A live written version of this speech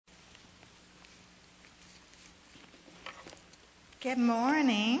Good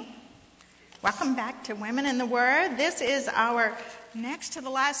morning. Welcome back to Women in the Word. This is our next to the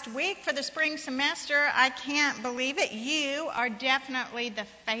last week for the spring semester. I can't believe it. You are definitely the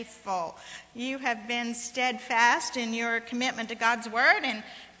faithful. You have been steadfast in your commitment to God's Word and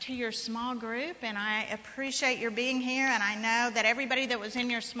to your small group, and I appreciate your being here, and I know that everybody that was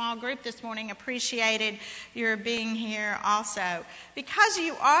in your small group this morning appreciated your being here also. Because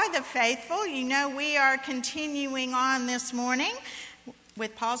you are the faithful, you know we are continuing on this morning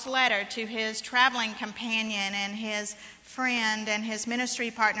with Paul's letter to his traveling companion and his friend and his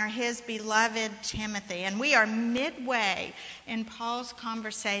ministry partner, his beloved Timothy. And we are midway in Paul's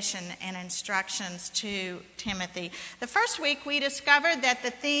conversation and instructions to Timothy. The first week we discovered that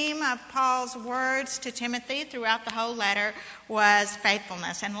the theme of Paul's words to Timothy throughout the whole letter was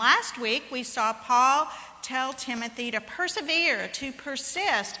faithfulness. And last week we saw Paul tell Timothy to persevere, to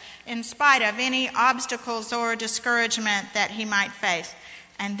persist in spite of any obstacles or discouragement that he might face.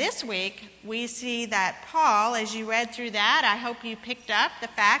 And this week, we see that Paul, as you read through that, I hope you picked up the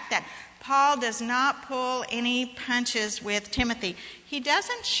fact that Paul does not pull any punches with Timothy. He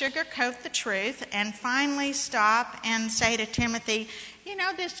doesn't sugarcoat the truth and finally stop and say to Timothy, you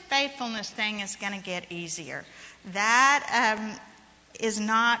know, this faithfulness thing is going to get easier. That is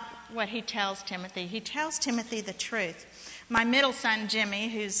not what he tells Timothy. He tells Timothy the truth. My middle son, Jimmy,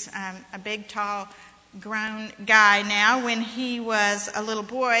 who's a big, tall, grown guy now, when he was a little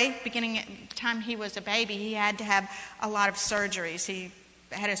boy, beginning at the time he was a baby, he had to have a lot of surgeries. He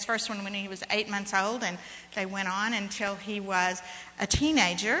had his first one when he was 8 months old, and they went on until he was a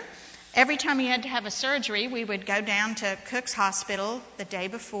teenager. Every time he had to have a surgery, we would go down to Cook's Hospital the day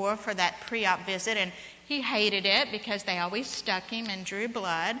before for that pre-op visit, and he hated it because they always stuck him and drew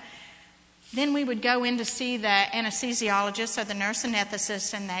blood. Then we would go in to see the anesthesiologist or the nurse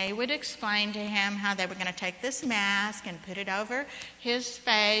anesthetist, and they would explain to him how they were going to take this mask and put it over his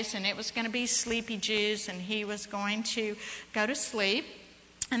face, and it was going to be sleepy juice, and he was going to go to sleep.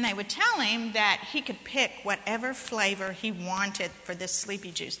 And they would tell him that he could pick whatever flavor he wanted for this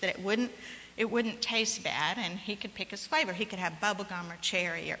sleepy juice, that it wouldn't taste bad, and he could pick his flavor. He could have bubblegum or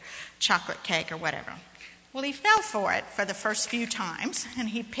cherry or chocolate cake or whatever. Well, he fell for it for the first few times, and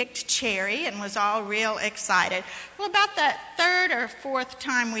he picked cherry and was all real excited. Well, about the third or fourth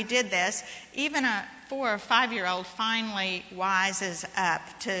time we did this, even a 4 or 5-year-old finally wises up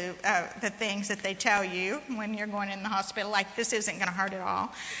to the things that they tell you when you're going in the hospital, like this isn't going to hurt at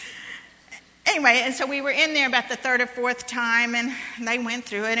all. Anyway, and so we were in there about the third or fourth time, and they went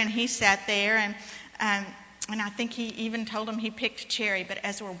through it, and he sat there, and I think he even told him he picked cherry. But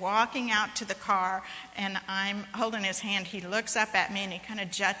as we're walking out to the car and I'm holding his hand, he looks up at me and he kind of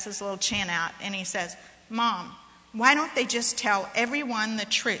juts his little chin out and he says, Mom, why don't they just tell everyone the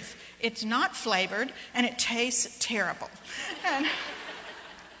truth? It's not flavored and it tastes terrible. And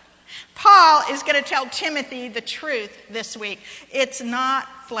Paul is going to tell Timothy the truth this week. It's not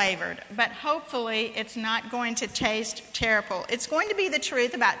flavored, but hopefully it's not going to taste terrible. It's going to be the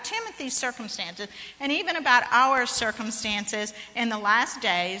truth about Timothy's circumstances and even about our circumstances in the last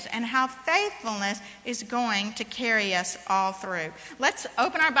days and how faithfulness is going to carry us all through. Let's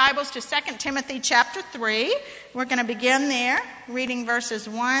open our Bibles to 2 Timothy chapter 3. We're going to begin there, reading verses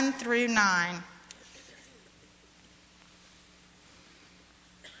 1 through 9.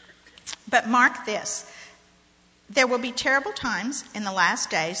 But mark this, there will be terrible times in the last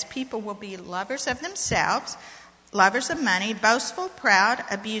days. People will be lovers of themselves, lovers of money, boastful, proud,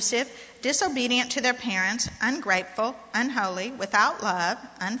 abusive, disobedient to their parents, ungrateful, unholy, without love,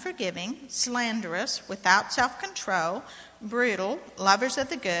 unforgiving, slanderous, without self-control, brutal, lovers of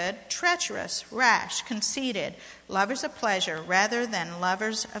the good, treacherous, rash, conceited, lovers of pleasure rather than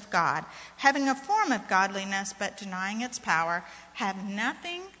lovers of God, having a form of godliness but denying its power, have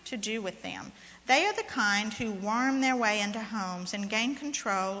nothing to do with them. They are the kind who worm their way into homes and gain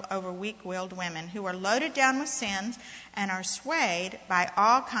control over weak-willed women who are loaded down with sins and are swayed by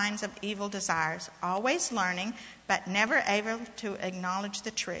all kinds of evil desires, always learning but never able to acknowledge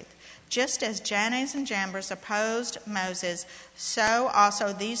the truth. Just as Jannes and Jambres opposed Moses, so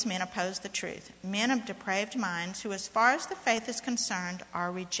also these men oppose the truth. Men of depraved minds who, as far as the faith is concerned,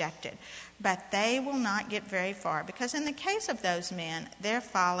 are rejected. But they will not get very far, because in the case of those men, their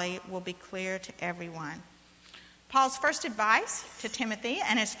folly will be clear to everyone. Paul's first advice to Timothy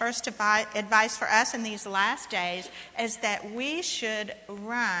and his first advice for us in these last days is that we should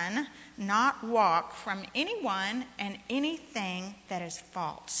run, not walk, from anyone and anything that is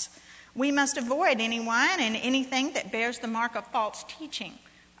false. We must avoid anyone and anything that bears the mark of false teaching,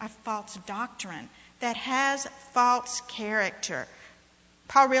 of false doctrine, that has false character.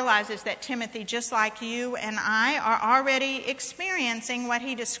 Paul realizes that Timothy, just like you and I, are already experiencing what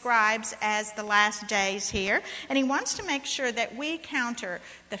he describes as the last days here. And he wants to make sure that we counter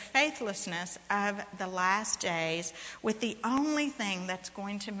the faithlessness of the last days with the only thing that's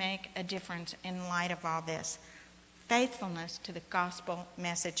going to make a difference in light of all this: faithfulness to the gospel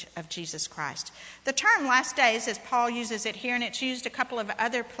message of Jesus Christ. The term last days, as Paul uses it here, and it's used a couple of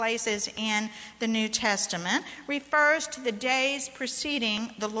other places in the New Testament, refers to the days preceding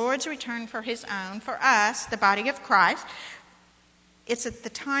the Lord's return for his own, for us, the body of Christ. It's at the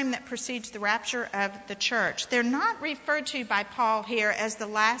time that precedes the rapture of the church. They're not referred to by Paul here as the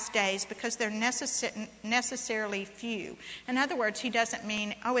last days because they're necessarily few. In other words, he doesn't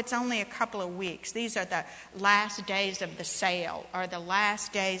mean, it's only a couple of weeks. These are the last days of the sale or the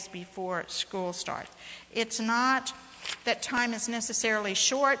last days before school starts. It's not that time is necessarily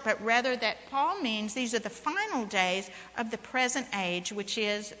short, but rather that Paul means these are the final days of the present age, which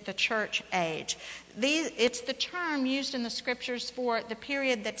is the church age. It's the term used in the scriptures for the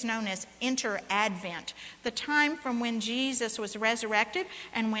period that's known as inter-advent, the time from when Jesus was resurrected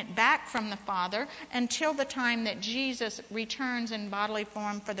and went back from the Father until the time that Jesus returns in bodily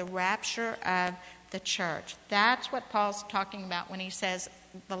form for the rapture of the church. That's what Paul's talking about when he says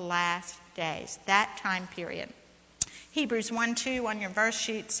the last days, that time period. Hebrews 1:2 on your verse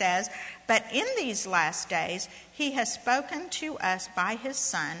sheet says, "But in these last days he has spoken to us by his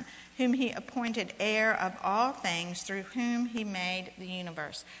Son, whom he appointed heir of all things, through whom he made the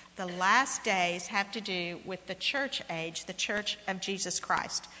universe." The last days have to do with the church age, the church of Jesus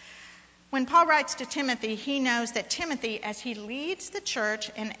Christ. When Paul writes to Timothy, he knows that Timothy, as he leads the church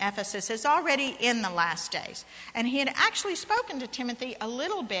in Ephesus, is already in the last days. And he had actually spoken to Timothy a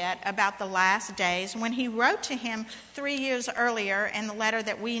little bit about the last days when he wrote to him 3 years earlier in the letter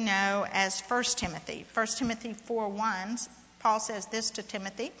that we know as 1 Timothy. 1 Timothy 4:1, Paul says this to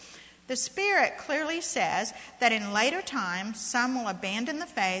Timothy: "The Spirit clearly says that in later times some will abandon the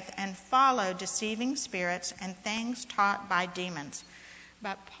faith and follow deceiving spirits and things taught by demons."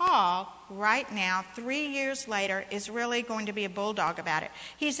 But Paul, right now, 3 years later, is really going to be a bulldog about it.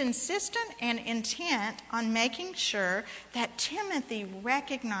 He's insistent and intent on making sure that Timothy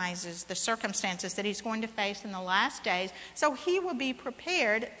recognizes the circumstances that he's going to face in the last days, so he will be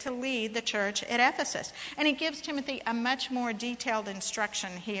prepared to lead the church at Ephesus. And he gives Timothy a much more detailed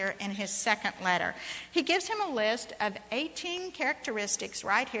instruction here in his second letter. He gives him a list of 18 characteristics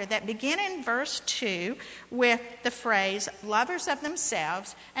right here that begin in verse 2 with the phrase, "lovers of themselves,"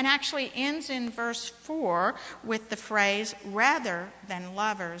 and actually ends in verse 4 with the phrase, "rather than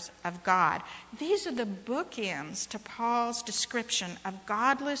lovers of God." These are the bookends to Paul's description of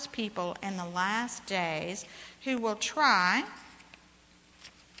godless people in the last days who will try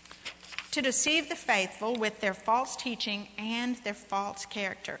to deceive the faithful with their false teaching and their false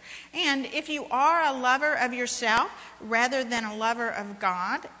character. And if you are a lover of yourself rather than a lover of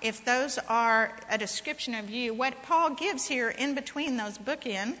God, if those are a description of you, what Paul gives here in between those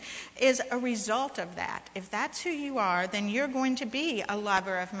bookends is a result of that. If that's who you are, then you're going to be a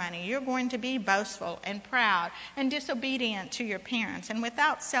lover of money. You're going to be boastful and proud and disobedient to your parents and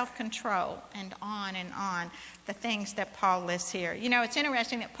without self-control, and on the things that Paul lists here. You know, it's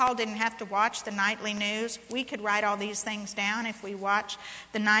interesting that Paul didn't have to watch the nightly news. We could write all these things down if we watch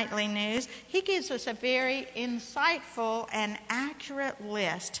the nightly news. He gives us a very insightful and accurate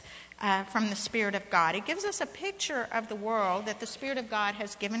list from the Spirit of God. He gives us a picture of the world that the Spirit of God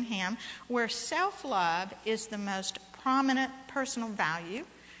has given him, where self-love is the most prominent personal value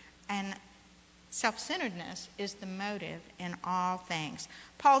and self-centeredness is the motive in all things.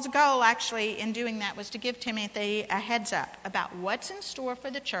 Paul's goal, actually, in doing that was to give Timothy a heads up about what's in store for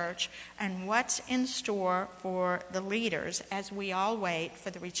the church and what's in store for the leaders as we all wait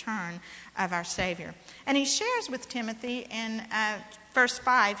for the return of our Savior. And he shares with Timothy in verse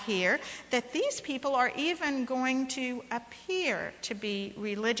 5 here that these people are even going to appear to be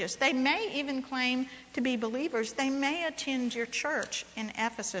religious. They may even claim to be believers. They may attend your church in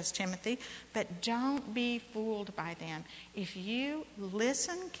Ephesus, Timothy, but don't be fooled by them. If you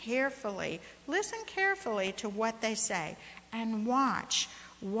listen carefully to what they say and watch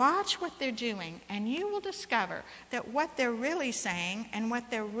what they're doing, and you will discover that what they're really saying and what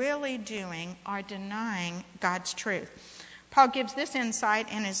they're really doing are denying God's truth. Paul gives this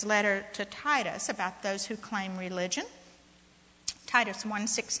insight in his letter to Titus about those who claim religion. Titus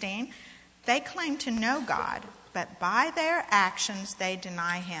 1:16, "They claim to know God, but by their actions they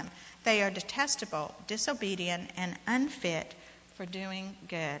deny him. They are detestable, disobedient, and unfit for doing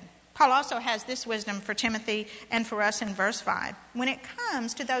good." Paul also has this wisdom for Timothy and for us in verse 5. When it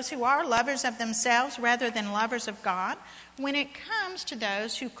comes to those who are lovers of themselves rather than lovers of God, when it comes to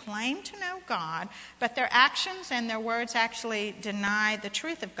those who claim to know God, but their actions and their words actually deny the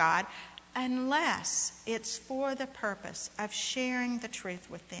truth of God, unless it's for the purpose of sharing the truth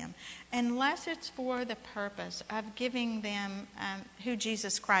with them, unless it's for the purpose of giving them who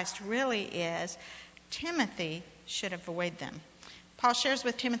Jesus Christ really is, Timothy should avoid them. Paul shares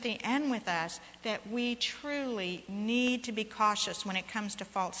with Timothy and with us that we truly need to be cautious when it comes to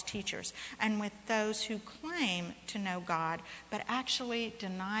false teachers and with those who claim to know God but actually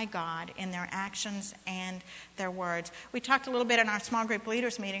deny God in their actions and their words. We talked a little bit in our small group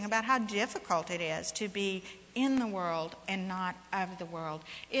leaders meeting about how difficult it is to be in the world and not of the world.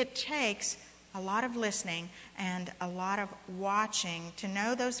 It takes a lot of listening and a lot of watching to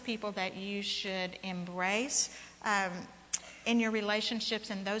know those people that you should embrace in your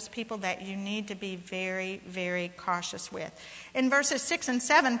relationships and those people that you need to be very, very cautious with. In verses 6 and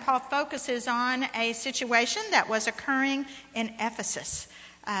 7, Paul focuses on a situation that was occurring in Ephesus.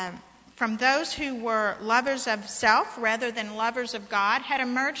 From those who were lovers of self rather than lovers of God had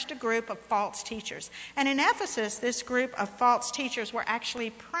emerged a group of false teachers. And in Ephesus, this group of false teachers were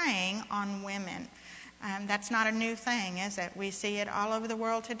actually preying on women. That's not a new thing, is it? We see it all over the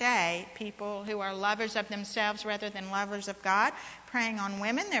world today. People who are lovers of themselves rather than lovers of God, preying on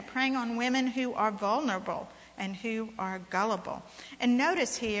women. They're preying on women who are vulnerable and who are gullible. And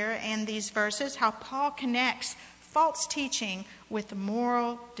notice here in these verses how Paul connects false teaching with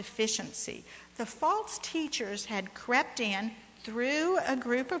moral deficiency. The false teachers had crept in through a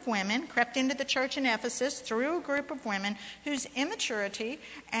group of women, crept into the church in Ephesus through a group of women whose immaturity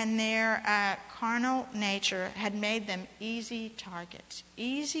and their carnal nature had made them easy targets.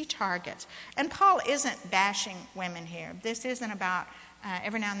 Easy targets. And Paul isn't bashing women here. This isn't about,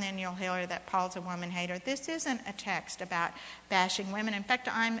 every now and then you'll hear that Paul's a woman hater. This isn't a text about bashing women. In fact,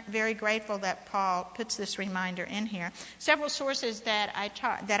 I'm very grateful that Paul puts this reminder in here. Several sources that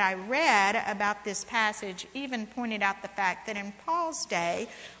I read about this passage even pointed out the fact that in Paul's day,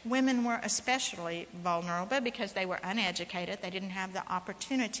 women were especially vulnerable because they were uneducated. They didn't have the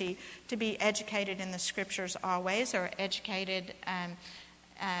opportunity to be educated in the scriptures always or educated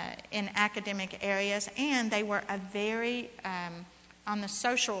in academic areas, and they were a very on the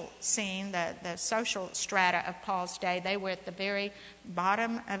social scene, the social strata of Paul's day, they were at the very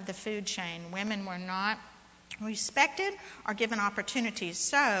bottom of the food chain. Women were not respected or given opportunities,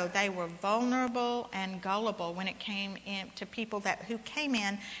 so they were vulnerable and gullible when it came in to people who came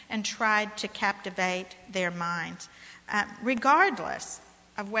in and tried to captivate their minds. Regardless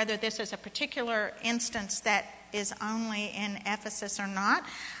of whether this is a particular instance that is only in Ephesus or not,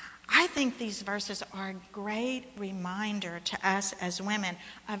 I think these verses are a great reminder to us as women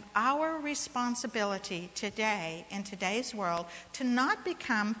of our responsibility today, in today's world, to not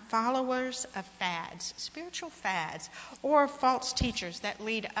become followers of fads, spiritual fads, or false teachers that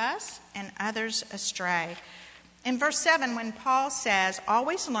lead us and others astray. In verse 7, when Paul says,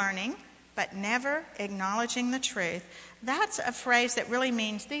 always learning, but never acknowledging the truth, that's a phrase that really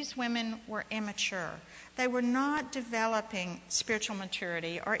means these women were immature. They were not developing spiritual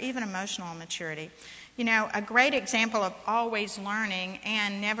maturity or even emotional maturity. You know, a great example of always learning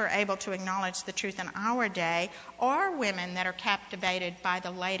and never able to acknowledge the truth in our day are women that are captivated by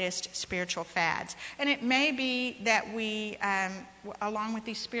the latest spiritual fads. And it may be that we, along with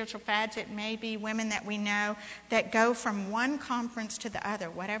these spiritual fads, it may be women that we know that go from one conference to the other.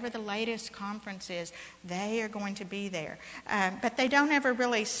 Whatever the latest conference is, they are going to be there. But they don't ever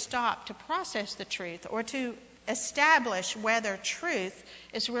really stop to process the truth or to establish whether truth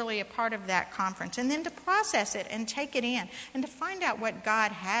is really a part of that conference, and then to process it and take it in and to find out what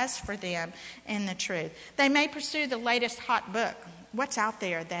God has for them in the truth. They may pursue the latest hot book, what's out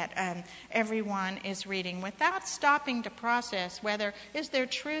there that everyone is reading, without stopping to process whether is there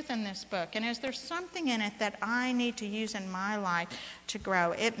truth in this book and is there something in it that I need to use in my life to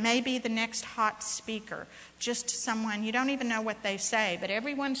grow. It may be the next hot speaker, just someone you don't even know what they say, but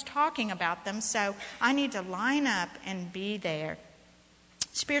everyone's talking about them, so I need to line up and be there.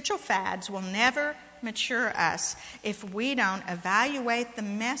 Spiritual fads will never mature us if we don't evaluate the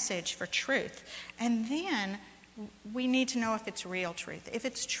message for truth and then we need to know if it's real truth, if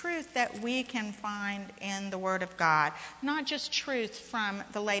it's truth that we can find in the Word of God, not just truth from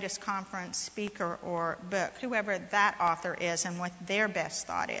the latest conference speaker or book, whoever that author is and what their best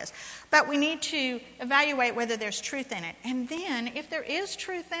thought is. But we need to evaluate whether there's truth in it. And then, if there is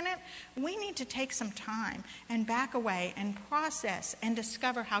truth in it, we need to take some time and back away and process and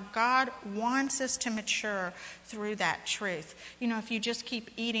discover how God wants us to mature through that truth. You know, if you just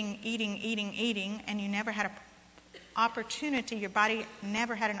keep eating, and you never had a opportunity, your body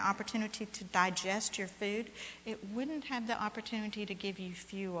never had an opportunity to digest your food, it wouldn't have the opportunity to give you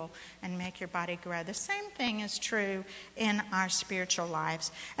fuel and make your body grow. The same thing is true in our spiritual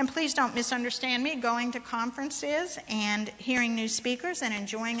lives. And please don't misunderstand me. Going to conferences and hearing new speakers and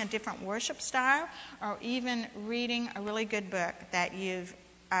enjoying a different worship style, or even reading a really good book that you've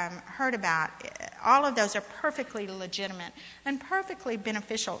heard about, all of those are perfectly legitimate and perfectly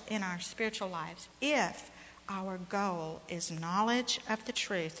beneficial in our spiritual lives if our goal is knowledge of the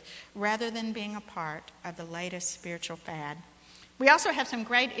truth rather than being a part of the latest spiritual fad. We also have some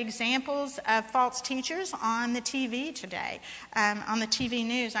great examples of false teachers on the TV today. On the TV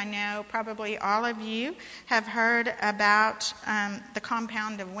news, I know probably all of you have heard about the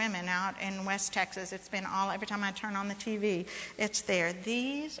Compound of Women out in West Texas. It's been every time I turn on the TV, it's there.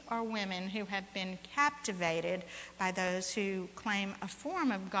 These are women who have been captivated by those who claim a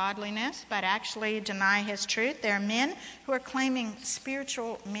form of godliness but actually deny His truth. There are men who are claiming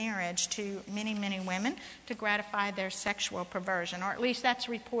spiritual marriage to many, many women to gratify their sexual perversion. Or at least that's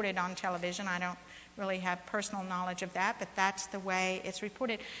reported on television. I don't really have personal knowledge of that, but that's the way it's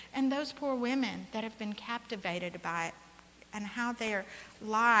reported. And those poor women that have been captivated by it, and how their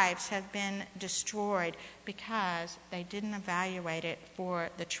lives have been destroyed because they didn't evaluate it for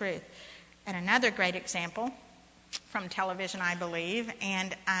the truth. And another great example from television, I believe,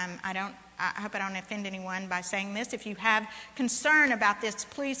 and I hope I don't offend anyone by saying this. If you have concern about this,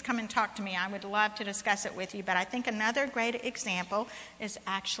 please come and talk to me. I would love to discuss it with you. But I think another great example is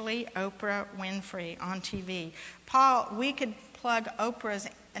actually Oprah Winfrey on TV. Paul, we could plug Oprah's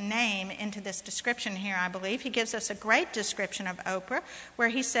name into this description here, I believe. He gives us a great description of Oprah, where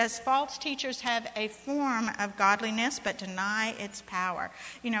he says, false teachers have a form of godliness but deny its power.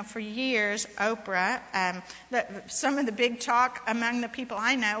 You know, for years, Oprah, some of the big talk among the people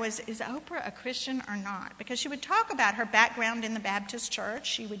I know is Oprah a Christian or not? Because she would talk about her background in the Baptist church.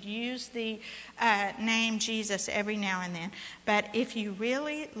 She would use the name Jesus every now and then. But if you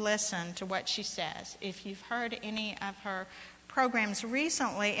really listen to what she says, if you've heard any of her programs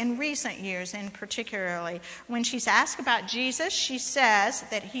recently, in recent years in particularly, when she's asked about Jesus, she says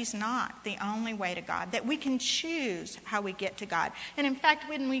that He's not the only way to God, that we can choose how we get to God. And in fact,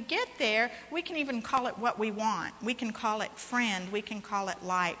 when we get there, we can even call it what we want. We can call it friend, we can call it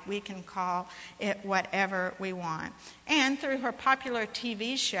light, we can call it whatever we want. And through her popular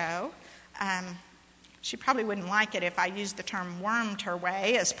TV show, she probably wouldn't like it if I used the term wormed her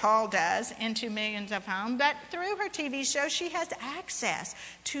way, as Paul does, into millions of homes. But through her TV show, she has access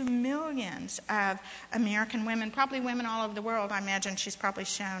to millions of American women, probably women all over the world. I imagine she's probably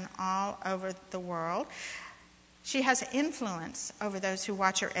shown all over the world. She has influence over those who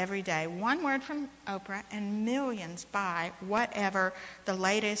watch her every day. One word from Oprah, and millions buy whatever the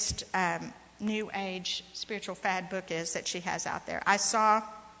latest New Age spiritual fad book is that she has out there. I saw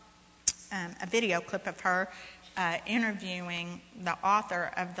a video clip of her interviewing the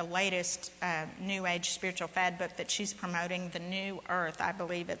author of the latest New Age spiritual fad book that she's promoting, The New Earth, I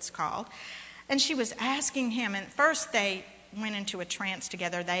believe it's called. And she was asking him, and first they went into a trance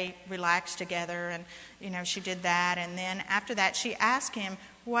together. They relaxed together, and, you know, she did that. And then after that, she asked him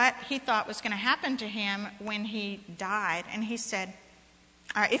what he thought was going to happen to him when he died. And he said,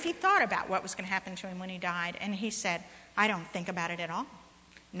 if he thought about what was going to happen to him when he died. And he said, I don't think about it at all.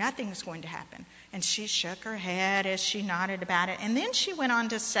 Nothing's going to happen. And she shook her head as she nodded about it. And then she went on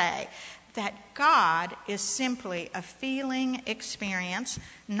to say that God is simply a feeling experience,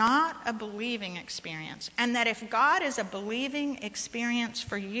 not a believing experience. And that if God is a believing experience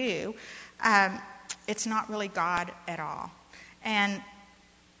for you, it's not really God at all. And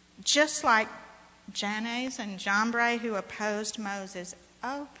just like Jannes and Jambres, who opposed Moses,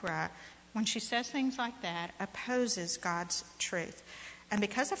 Oprah, when she says things like that, opposes God's truth. And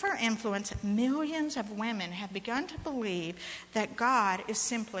because of her influence, millions of women have begun to believe that God is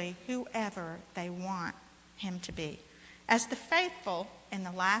simply whoever they want Him to be. As the faithful in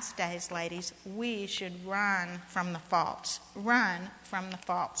the last days, ladies, we should run from the false. Run from the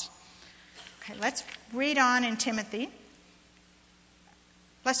false. Okay, let's read on in Timothy.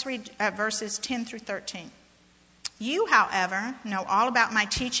 Let's read verses 10 through 13. You, however, know all about my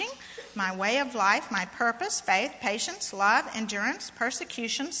teaching, my way of life, my purpose, faith, patience, love, endurance,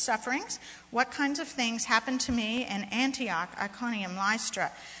 persecutions, sufferings, what kinds of things happened to me in Antioch, Iconium,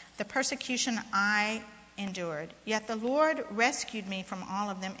 Lystra, the persecution I endured. Yet the Lord rescued me from all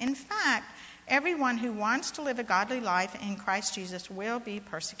of them. In fact, everyone who wants to live a godly life in Christ Jesus will be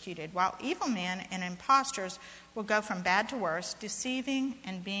persecuted, while evil men and impostors will go from bad to worse, deceiving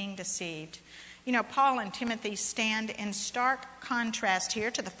and being deceived. You know, Paul and Timothy stand in stark contrast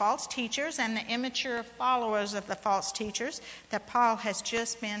here to the false teachers and the immature followers of the false teachers that Paul has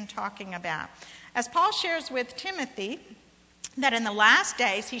just been talking about. As Paul shares with Timothy that in the last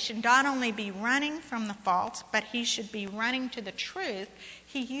days he should not only be running from the false, but he should be running to the truth,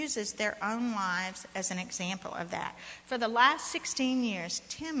 he uses their own lives as an example of that. For the last 16 years,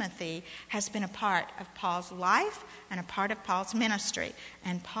 Timothy has been a part of Paul's life and a part of Paul's ministry.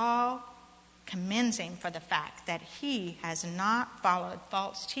 And Paul commends him for the fact that he has not followed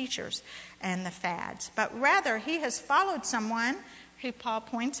false teachers and the fads, but rather he has followed someone who, Paul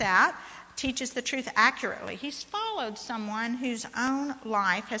points out, teaches the truth accurately. He's followed someone whose own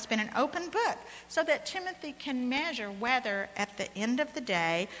life has been an open book so that Timothy can measure whether at the end of the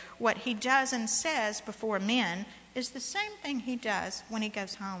day what he does and says before men is the same thing he does when he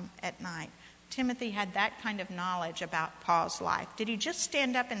goes home at night. Timothy had that kind of knowledge about Paul's life. Did he just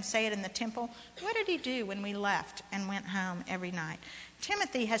stand up and say it in the temple? What did he do when we left and went home every night?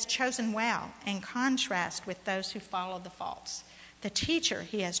 Timothy has chosen well in contrast with those who follow the false. The teacher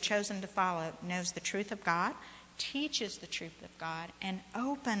he has chosen to follow knows the truth of God, teaches the truth of God, and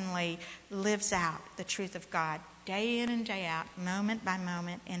openly lives out the truth of God day in and day out, moment by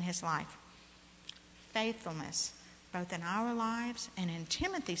moment in his life. Faithfulness, both in our lives and in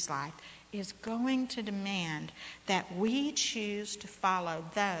Timothy's life, is going to demand that we choose to follow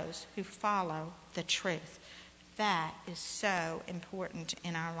those who follow the truth. That is so important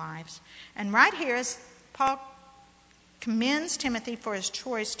in our lives. And right here, as Paul commends Timothy for his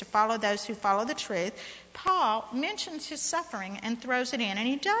choice to follow those who follow the truth, Paul mentions his suffering and throws it in. And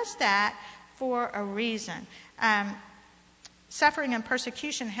he does that for a reason. Suffering and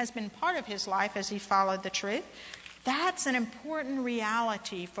persecution has been part of his life as he followed the truth. That's an important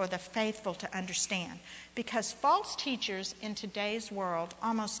reality for the faithful to understand, because false teachers in today's world,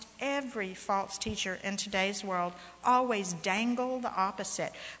 almost every false teacher in today's world, always dangle the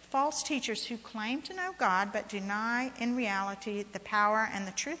opposite. False teachers who claim to know God but deny in reality the power and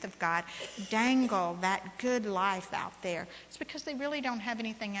the truth of God dangle that good life out there. It's because they really don't have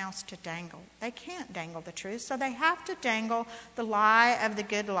anything else to dangle. They can't dangle the truth, so they have to dangle the lie of the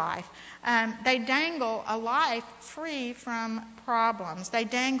good life. They dangle a life free from problems. They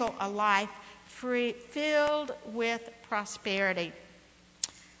dangle a life filled with prosperity.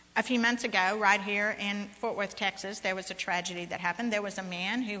 A few months ago, right here in Fort Worth, Texas, there was a tragedy that happened. There was a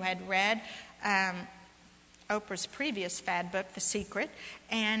man who had read Oprah's previous fad book, The Secret,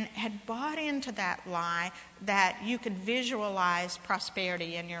 and had bought into that lie that you could visualize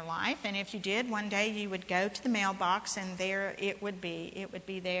prosperity in your life. And if you did, one day you would go to the mailbox and there it would be. It would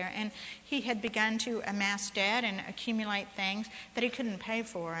be there. And he had begun to amass debt and accumulate things that he couldn't pay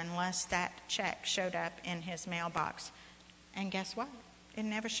for unless that check showed up in his mailbox. And guess what? It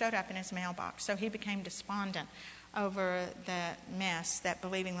never showed up in his mailbox. So he became despondent over the mess that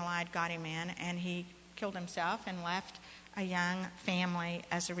believing the lie had got him in, and he killed himself and left a young family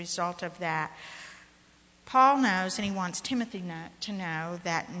as a result of that. Paul knows, and he wants Timothy to know,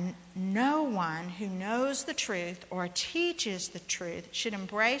 that no one who knows the truth or teaches the truth should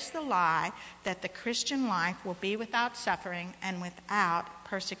embrace the lie that the Christian life will be without suffering and without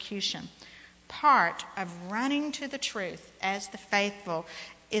persecution. Part of running to the truth as the faithful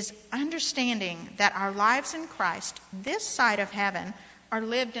is understanding that our lives in Christ, this side of heaven, are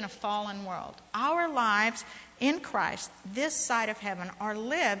lived in a fallen world. Our lives in Christ, this side of heaven, are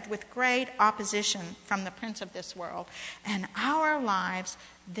lived with great opposition from the prince of this world. And our lives,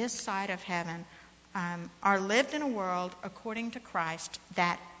 this side of heaven, are lived in a world, according to Christ,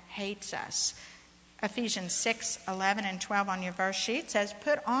 that hates us. Ephesians 6:11 and 12 on your verse sheet says,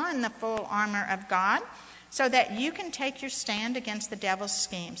 "Put on the full armor of God so that you can take your stand against the devil's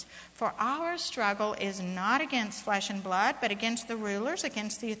schemes. For our struggle is not against flesh and blood, but against the rulers,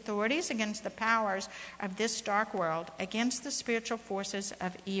 against the authorities, against the powers of this dark world, against the spiritual forces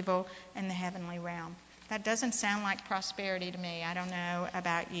of evil in the heavenly realm." That doesn't sound like prosperity to me. I don't know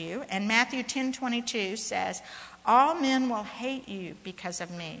about you. And Matthew 10:22 says, "All men will hate you because of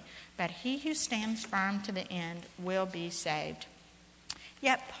me, but he who stands firm to the end will be saved."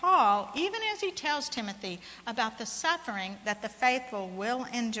 Yet Paul, even as he tells Timothy about the suffering that the faithful will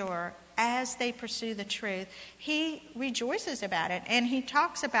endure as they pursue the truth, he rejoices about it. And he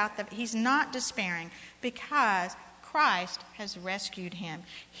talks about that he's not despairing because Christ has rescued him.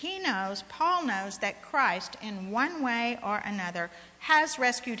 He knows, Paul knows, that Christ, in one way or another, has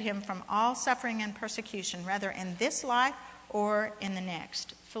rescued him from all suffering and persecution, whether in this life or in the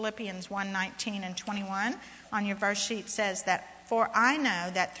next. Philippians 1:19 and 21 on your verse sheet says that, "For I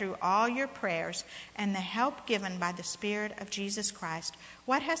know that through all your prayers and the help given by the Spirit of Jesus Christ,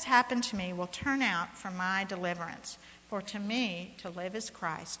 what has happened to me will turn out for my deliverance. For to me to live is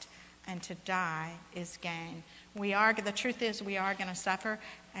Christ, and to die is gain." The truth is we are going to suffer,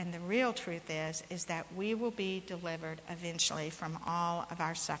 and the real truth is that we will be delivered eventually from all of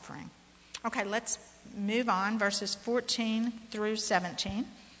our suffering. Okay, let's move on, verses 14 through 17.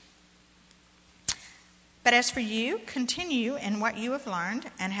 "But as for you, continue in what you have learned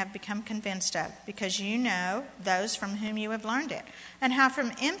and have become convinced of, because you know those from whom you have learned it, and how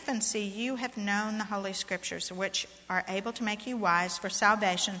from infancy you have known the Holy Scriptures, which are able to make you wise for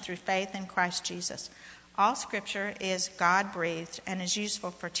salvation through faith in Christ Jesus. All Scripture is God-breathed and is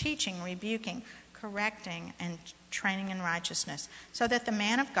useful for teaching, rebuking, correcting, and training in righteousness, so that the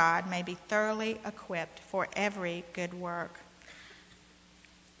man of God may be thoroughly equipped for every good work."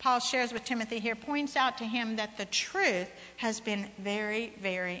 Paul shares with Timothy here, points out to him that the truth has been very,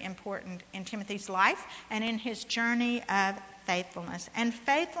 very important in Timothy's life and in his journey of faithfulness. And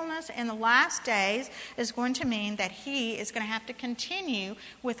faithfulness in the last days is going to mean that he is going to have to continue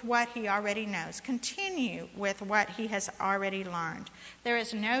with what he already knows, continue with what he has already learned. There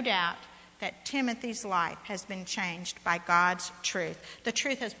is no doubt that Timothy's life has been changed by God's truth. The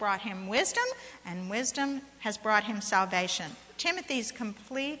truth has brought him wisdom, and wisdom has brought him salvation. Timothy's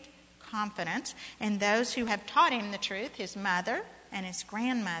complete confidence in those who have taught him the truth, his mother and his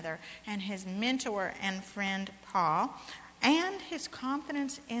grandmother and his mentor and friend Paul, and his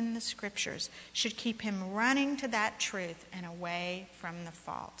confidence in the Scriptures should keep him running to that truth and away from the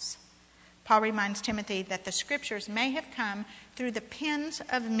false. Paul reminds Timothy that the Scriptures may have come through the pens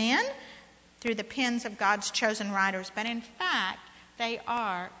of men, through the pens of God's chosen writers, but in fact, they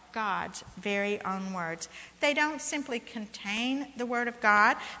are God's very own words. They don't simply contain the Word of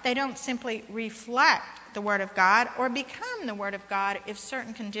God. They don't simply reflect the Word of God or become the Word of God if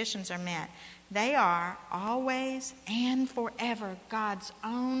certain conditions are met. They are always and forever God's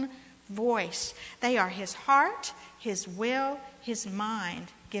own voice. They are His heart, His will, His mind,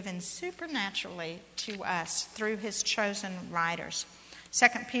 given supernaturally to us through His chosen writers.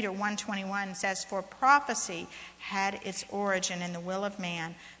 2 Peter 1:21 says, "For prophecy had its origin in the will of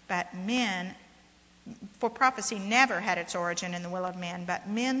man, for prophecy never had its origin in the will of man, but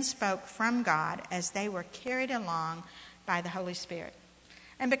men spoke from God as they were carried along by the Holy Spirit."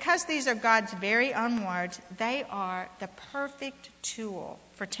 And because these are God's very own words, they are the perfect tool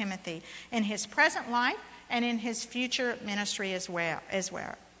for Timothy in his present life and in his future ministry as well.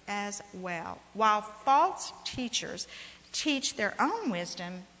 While false teachers teach their own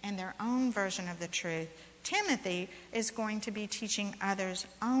wisdom and their own version of the truth, Timothy is going to be teaching others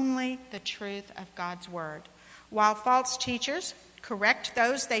only the truth of God's Word. While false teachers correct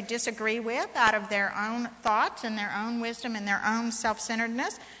those they disagree with out of their own thoughts and their own wisdom and their own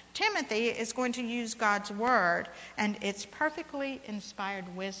self-centeredness, Timothy is going to use God's Word and its perfectly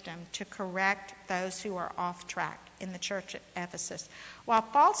inspired wisdom to correct those who are off track in the church at Ephesus. While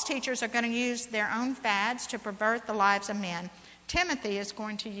false teachers are going to use their own fads to pervert the lives of men, Timothy is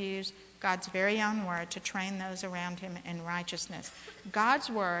going to use God's very own Word to train those around him in righteousness. God's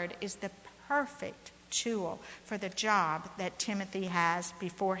Word is the perfect tool for the job that Timothy has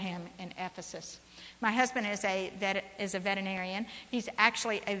before him in Ephesus. My husband is a veterinarian. He's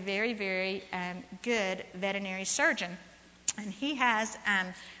actually a very, very good veterinary surgeon. And he has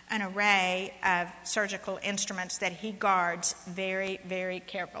an array of surgical instruments that he guards very, very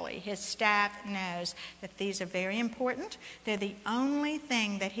carefully. His staff knows that these are very important. They're the only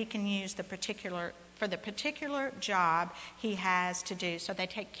thing that he can use for the particular job he has to do. So they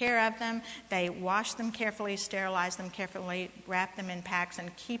take care of them, they wash them carefully, sterilize them carefully, wrap them in packs,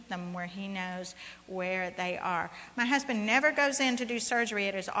 and keep them where he knows where they are. My husband never goes in to do surgery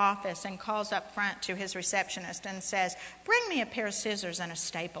at his office and calls up front to his receptionist and says, "Bring me a pair of scissors and a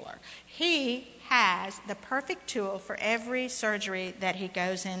stapler." He has the perfect tool for every surgery that he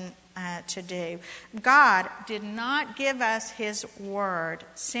goes in to do. God did not give us His Word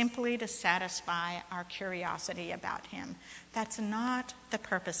simply to satisfy our curiosity about Him. That's not the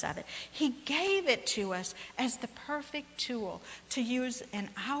purpose of it. He gave it to us as the perfect tool to use in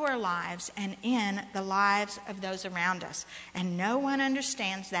our lives and in the lives of those around us. And no one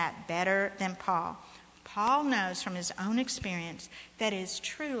understands that better than Paul. Paul knows from his own experience that it is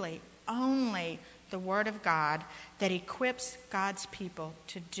truly only the Word of God that equips God's people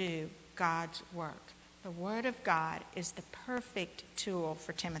to do God's work. The Word of God is the perfect tool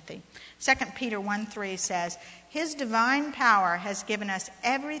for Timothy. 2 Peter 1:3 says, His divine power has given us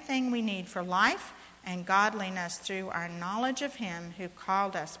everything we need for life and godliness through our knowledge of Him who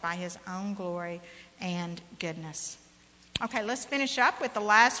called us by His own glory and goodness. Okay, let's finish up with the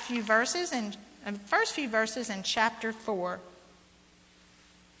last few verses and first few verses in chapter 4.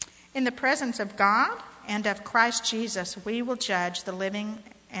 In the presence of God and of Christ Jesus, we will judge the living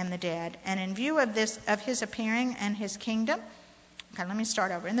and the dead. And in view of His appearing and His kingdom, okay, let me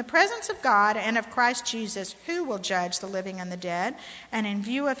start over. In the presence of God and of Christ Jesus, who will judge the living and the dead, and in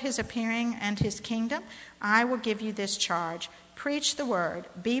view of His appearing and His kingdom, I will give you this charge. Preach the word.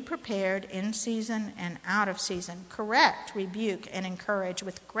 Be prepared in season and out of season. Correct, rebuke, and encourage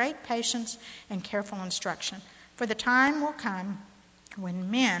with great patience and careful instruction. For the time will come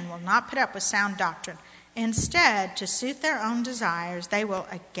when men will not put up with sound doctrine. Instead, to suit their own desires, they will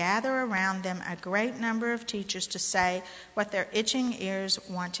gather around them a great number of teachers to say what their itching ears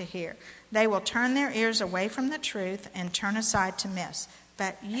want to hear. They will turn their ears away from the truth and turn aside to myths.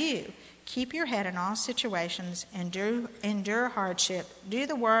 But you, keep your head in all situations, endure hardship, do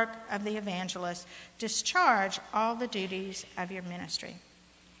the work of the evangelist, discharge all the duties of your ministry.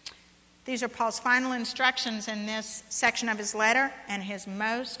 These are Paul's final instructions in this section of his letter and his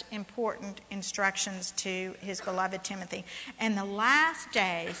most important instructions to his beloved Timothy. In the last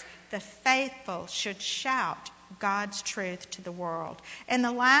days, the faithful should shout God's truth to the world. In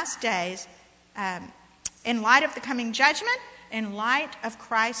the last days, in light of the coming judgment, in light of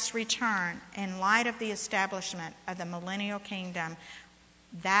Christ's return, in light of the establishment of the millennial kingdom,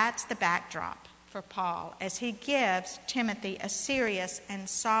 that's the backdrop for Paul as he gives Timothy a serious and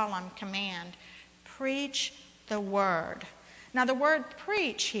solemn command. Preach the word. Now, the word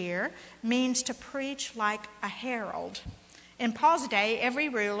preach here means to preach like a herald. In Paul's day, every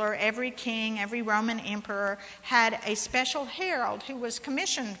ruler, every king, every Roman emperor had a special herald who was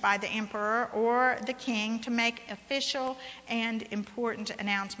commissioned by the emperor or the king to make official and important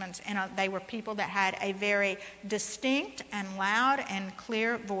announcements. And they were people that had a very distinct and loud and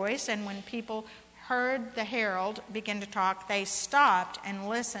clear voice. And when people heard the herald begin to talk, they stopped and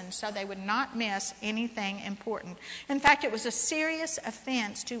listened so they would not miss anything important. In fact, it was a serious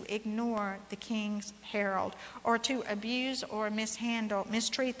offense to ignore the king's herald or to abuse or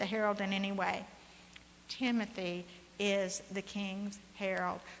mistreat the herald in any way. Timothy is the king's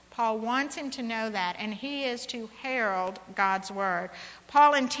herald. Paul wants him to know that, and he is to herald God's word.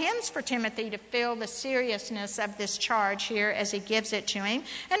 Paul intends for Timothy to feel the seriousness of this charge here as he gives it to him,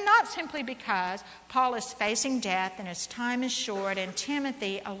 and not simply because Paul is facing death and his time is short and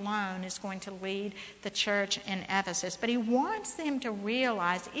Timothy alone is going to lead the church in Ephesus. But he wants them to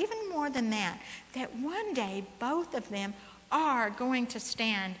realize, even more than that one day both of them are going to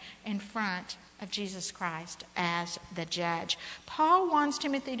stand in front of Jesus Christ as the judge. Paul wants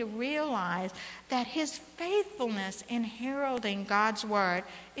Timothy to realize that his faithfulness in heralding God's word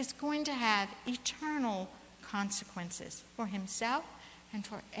is going to have eternal consequences for himself and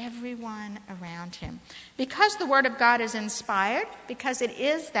for everyone around him. Because the word of God is inspired, because it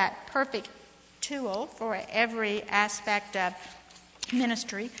is that perfect tool for every aspect of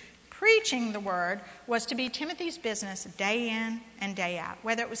ministry, preaching the word was to be Timothy's business day in and day out.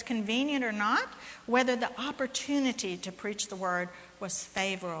 Whether it was convenient or not, whether the opportunity to preach the word was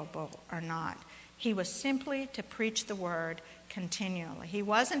favorable or not. He was simply to preach the word continually. He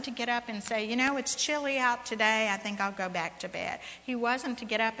wasn't to get up and say, it's chilly out today, I think I'll go back to bed. He wasn't to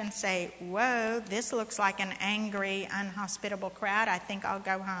get up and say, whoa, this looks like an angry, unhospitable crowd, I think I'll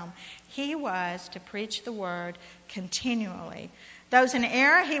go home. He was to preach the word continually. Those in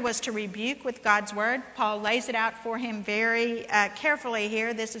error, he was to rebuke with God's word. Paul lays it out for him very carefully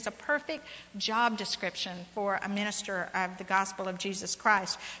here. This is a perfect job description for a minister of the gospel of Jesus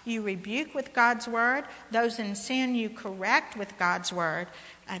Christ. You rebuke with God's word. Those in sin, you correct with God's word.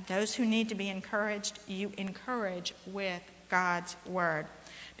 Those who need to be encouraged, you encourage with God's word.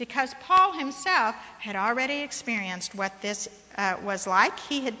 Because Paul himself had already experienced what this was like,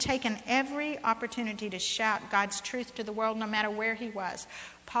 he had taken every opportunity to shout God's truth to the world no matter where he was.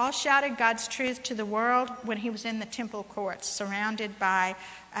 Paul shouted God's truth to the world when he was in the temple courts surrounded by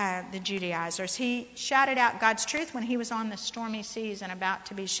the Judaizers. He shouted out God's truth when he was on the stormy seas and about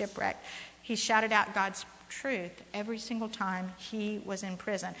to be shipwrecked. He shouted out God's truth every single time he was in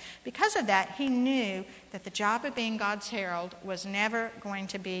prison. Because of that, he knew that the job of being God's herald was never going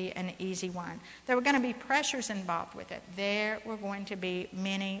to be an easy one. There were going to be pressures involved with it. There were going to be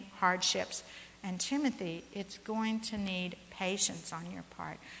many hardships. And Timothy, it's going to need patience on your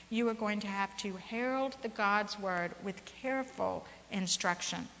part. You are going to have to herald the God's word with careful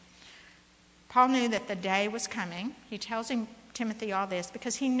instruction. Paul knew that the day was coming. He tells Timothy all this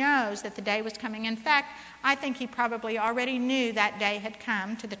because he knows that the day was coming. In fact, I think he probably already knew that day had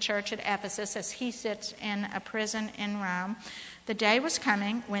come to the church at Ephesus as he sits in a prison in Rome. The day was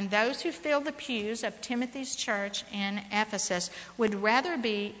coming when those who filled the pews of Timothy's church in Ephesus would rather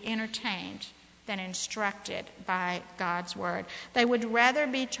be entertained than instructed by God's word. They would rather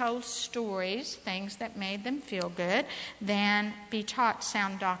be told stories, things that made them feel good, than be taught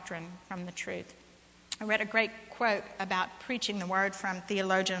sound doctrine from the truth. I read a great quote about preaching the word from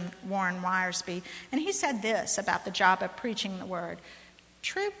theologian Warren Wiersbe, and he said this about the job of preaching the word.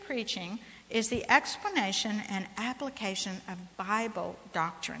 True preaching is the explanation and application of Bible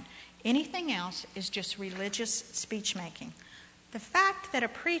doctrine. Anything else is just religious speech-making. The fact that a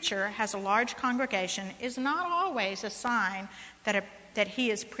preacher has a large congregation is not always a sign that he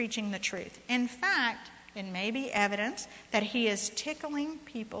is preaching the truth. In fact, it may be evidence that he is tickling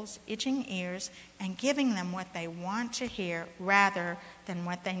people's itching ears and giving them what they want to hear rather than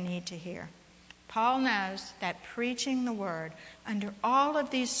what they need to hear. Paul knows that preaching the word under all of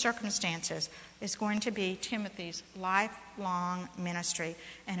these circumstances is going to be Timothy's lifelong ministry.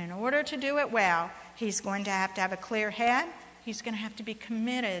 And in order to do it well, he's going to have a clear head. He's going to have to be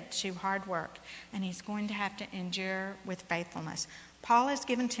committed to hard work. And he's going to have to endure with faithfulness. Paul has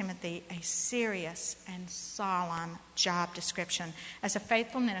given Timothy a serious and solemn job description as a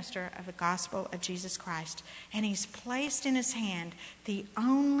faithful minister of the gospel of Jesus Christ. And he's placed in his hand the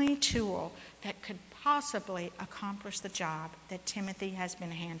only tool that could possibly accomplish the job that Timothy has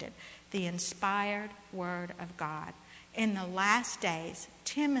been handed, the inspired word of God. In the last days,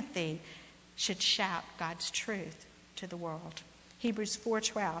 Timothy should shout God's truth to the world. Hebrews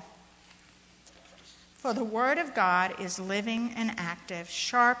 4:12. For the word of God is living and active,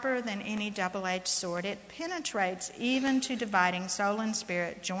 sharper than any double-edged sword. It penetrates even to dividing soul and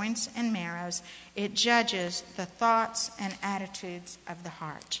spirit, joints and marrows. It judges the thoughts and attitudes of the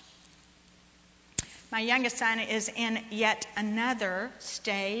heart. My youngest son is in yet another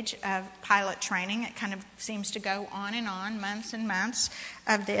stage of pilot training. It kind of seems to go on and on, months and months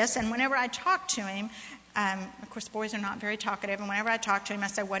of this. And whenever I talk to him, of course, boys are not very talkative, and whenever I talk to him, I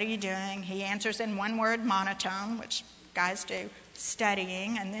say, "What are you doing?" He answers in one-word monotone, which guys do,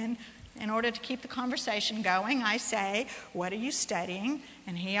 studying. And then in order to keep the conversation going, I say, "What are you studying?"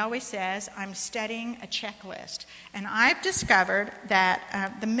 And he always says, "I'm studying a checklist." And I've discovered that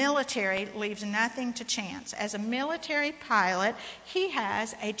the military leaves nothing to chance. As a military pilot, he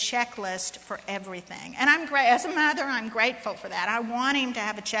has a checklist for everything. And as a mother, I'm grateful for that. I want him to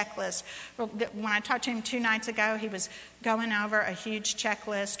have a checklist. When I talked to him 2 nights ago, he was going over a huge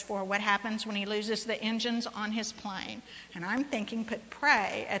checklist for what happens when he loses the engines on his plane. And I'm thinking, put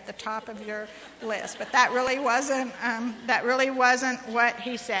pray at the top of your list. But that really wasn't what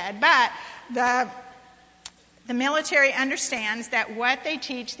he said. But the military understands that what they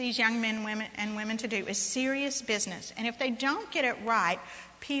teach these young men and women to do is serious business. And if they don't get it right,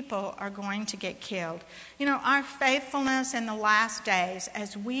 people are going to get killed. You know, our faithfulness in the last days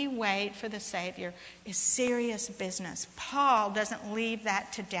as we wait for the Savior is serious business. Paul doesn't leave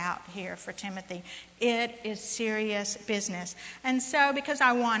that to doubt here for Timothy. It is serious business. And so, because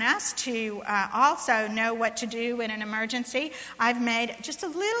I want us to also know what to do in an emergency, I've made just a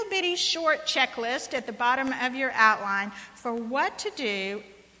little bitty short checklist at the bottom of your outline for what to do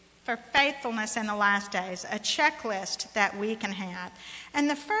for faithfulness in the last days, a checklist that we can have. And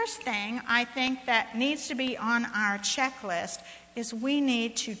the first thing I think that needs to be on our checklist is we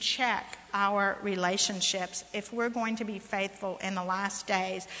need to check our relationships if we're going to be faithful in the last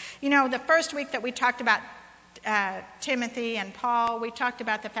days. You know, the first week that we talked about Timothy and Paul, we talked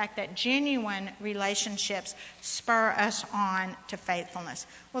about the fact that genuine relationships spur us on to faithfulness.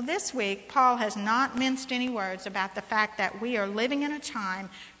 Well, this week, Paul has not minced any words about the fact that we are living in a time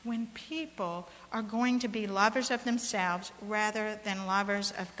when people are going to be lovers of themselves rather than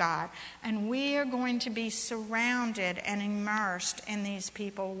lovers of God. And we are going to be surrounded and immersed in these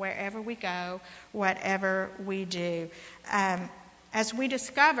people wherever we go, whatever we do. As we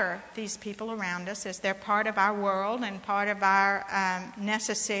discover these people around us, as they're part of our world and part of our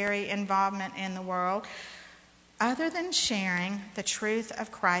necessary involvement in the world, other than sharing the truth of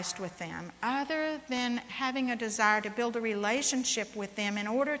Christ with them, other than having a desire to build a relationship with them in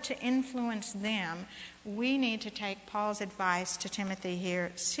order to influence them, we need to take Paul's advice to Timothy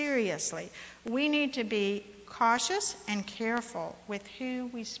here seriously. We need to be cautious and careful with who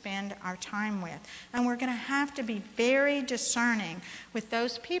we spend our time with. And we're going to have to be very discerning with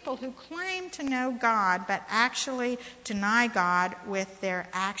those people who claim to know God but actually deny God with their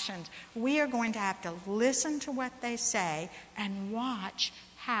actions. We are going to have to listen to what they say and watch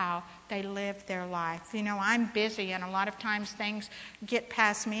how they live their life. You know, I'm busy, and a lot of times things get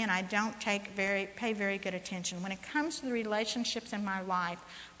past me, and I don't pay very good attention. When it comes to the relationships in my life,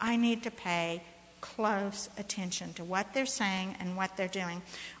 I need to pay close attention to what they're saying and what they're doing.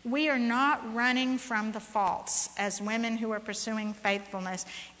 We are not running from the false as women who are pursuing faithfulness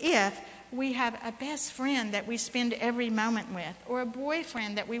if we have a best friend that we spend every moment with, or a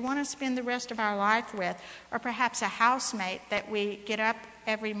boyfriend that we want to spend the rest of our life with, or perhaps a housemate that we get up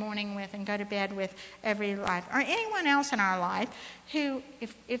every morning with and go to bed with every life, or anyone else in our life who,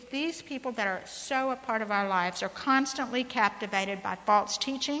 if these people that are so a part of our lives are constantly captivated by false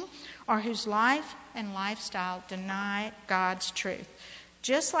teaching, or whose life and lifestyle deny God's truth.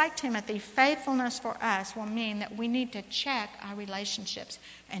 Just like Timothy, faithfulness for us will mean that we need to check our relationships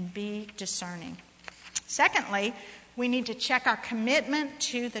and be discerning. Secondly, we need to check our commitment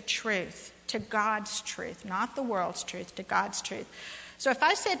to the truth, to God's truth, not the world's truth, to God's truth. So if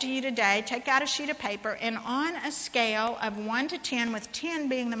I said to you today, take out a sheet of paper, and on a scale of 1 to 10, with 10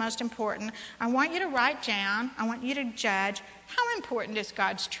 being the most important, I want you to write down, I want you to judge, how important is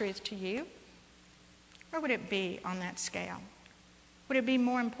God's truth to you? Where would it be on that scale? Would it be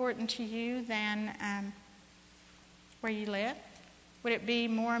more important to you than where you live? Would it be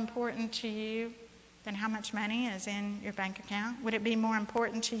more important to you than how much money is in your bank account? Would it be more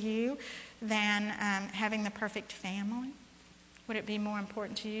important to you than having the perfect family? Would it be more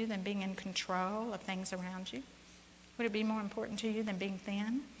important to you than being in control of things around you? Would it be more important to you than being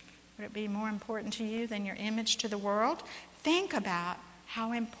thin? Would it be more important to you than your image to the world? Think about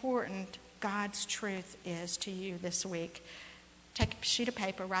how important God's truth is to you this week. Take a sheet of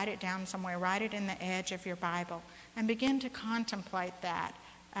paper, write it down somewhere, write it in the edge of your Bible, and begin to contemplate that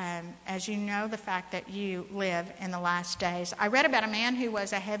as you know the fact that you live in the last days. I read about a man who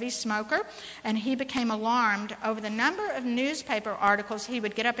was a heavy smoker, and he became alarmed over the number of newspaper articles. He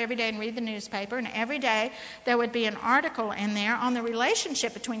would get up every day and read the newspaper, and every day there would be an article in there on the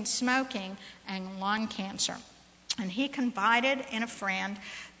relationship between smoking and lung cancer. And he confided in a friend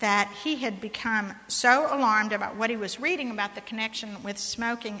that he had become so alarmed about what he was reading about the connection with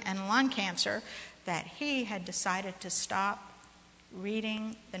smoking and lung cancer that he had decided to stop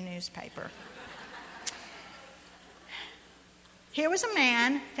reading the newspaper. Here was a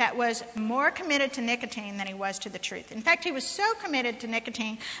man that was more committed to nicotine than he was to the truth. In fact, he was so committed to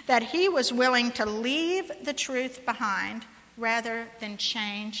nicotine that he was willing to leave the truth behind rather than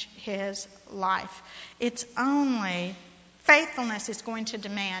change his life. It's only faithfulness is going to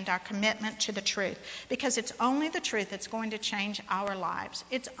demand our commitment to the truth, because it's only the truth that's going to change our lives.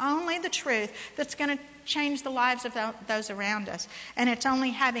 It's only the truth that's going to change the lives of those around us. And it's only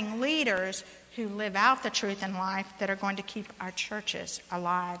having leaders who live out the truth in life that are going to keep our churches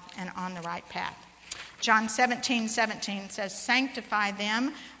alive and on the right path. John 17:17 says, "Sanctify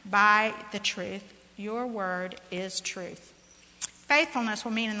them by the truth. Your word is truth." Faithfulness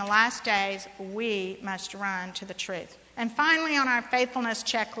will mean in the last days we must run to the truth. And finally, on our faithfulness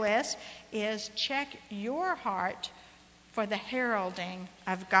checklist is check your heart for the heralding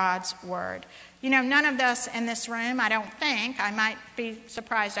of God's word. You know, none of us in this room, I don't think, I might be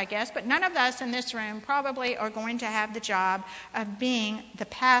surprised, I guess, but none of us in this room probably are going to have the job of being the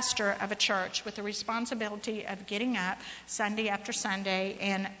pastor of a church with the responsibility of getting up Sunday after Sunday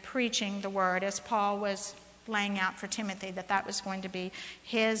and preaching the word, as Paul was laying out for Timothy that was going to be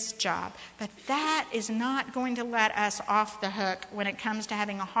his job. But that is not going to let us off the hook when it comes to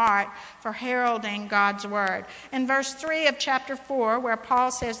having a heart for heralding God's word. In verse 3 of chapter 4, where Paul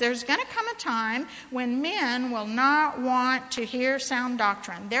says there's going to come a time when men will not want to hear sound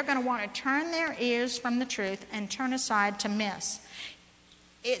doctrine. They're going to want to turn their ears from the truth and turn aside to myths.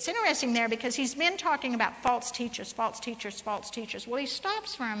 It's interesting there because he's been talking about false teachers, false teachers, false teachers. Well, he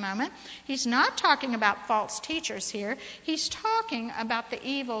stops for a moment. He's not talking about false teachers here. He's talking about the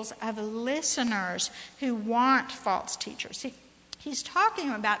evils of listeners who want false teachers. He's talking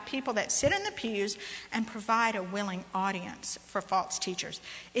about people that sit in the pews and provide a willing audience for false teachers.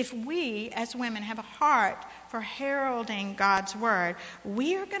 If we, as women, have a heart for heralding God's word,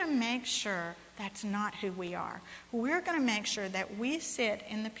 we are going to make sure that's not who we are. We're going to make sure that we sit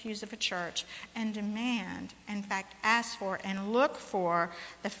in the pews of a church and demand, in fact, ask for and look for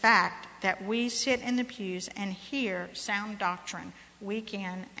the fact that we sit in the pews and hear sound doctrine week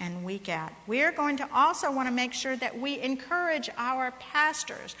in and week out. We're going to also want to make sure that we encourage our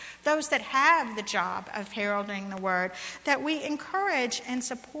pastors, those that have the job of heralding the word, that we encourage and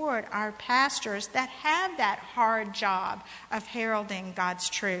support our pastors that have that hard job of heralding God's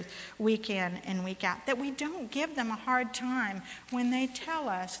truth week in and week out, that we don't give them a hard time when they tell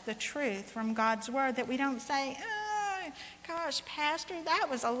us the truth from God's word, that we don't say, gosh, Pastor, that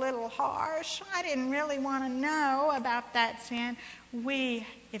was a little harsh. I didn't really want to know about that sin.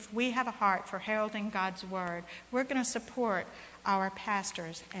 If we have a heart for heralding God's word, we're going to support our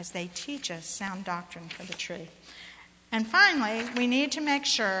pastors as they teach us sound doctrine for the truth. And finally, we need to make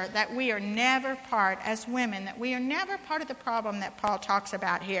sure that we are never part, as women, that we are never part of the problem that Paul talks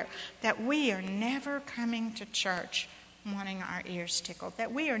about here, that we are never coming to church wanting our ears tickled,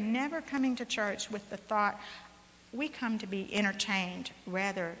 that we are never coming to church with the thought, we come to be entertained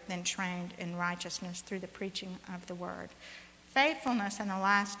rather than trained in righteousness through the preaching of the word. Faithfulness in the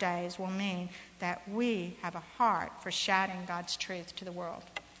last days will mean that we have a heart for shouting God's truth to the world.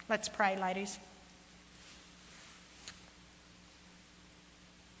 Let's pray, ladies.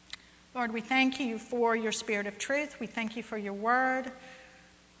 Lord, we thank you for your spirit of truth. We thank you for your word.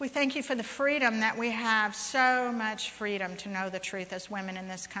 We thank you for the freedom that we have, so much freedom to know the truth as women in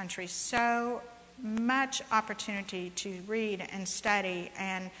this country, so much opportunity to read and study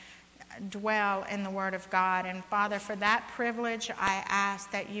and dwell in the Word of God. And Father, for that privilege, I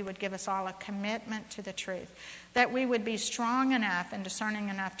ask that you would give us all a commitment to the truth, that we would be strong enough and discerning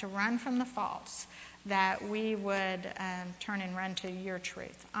enough to run from the false, that we would turn and run to your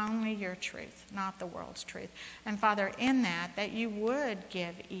truth, only your truth, not the world's truth. And Father, in that you would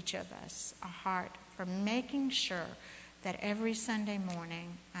give each of us a heart for making sure that every Sunday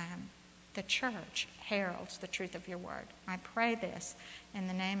morning the church heralds the truth of your word. I pray this in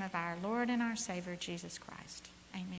the name of our Lord and our Savior, Jesus Christ.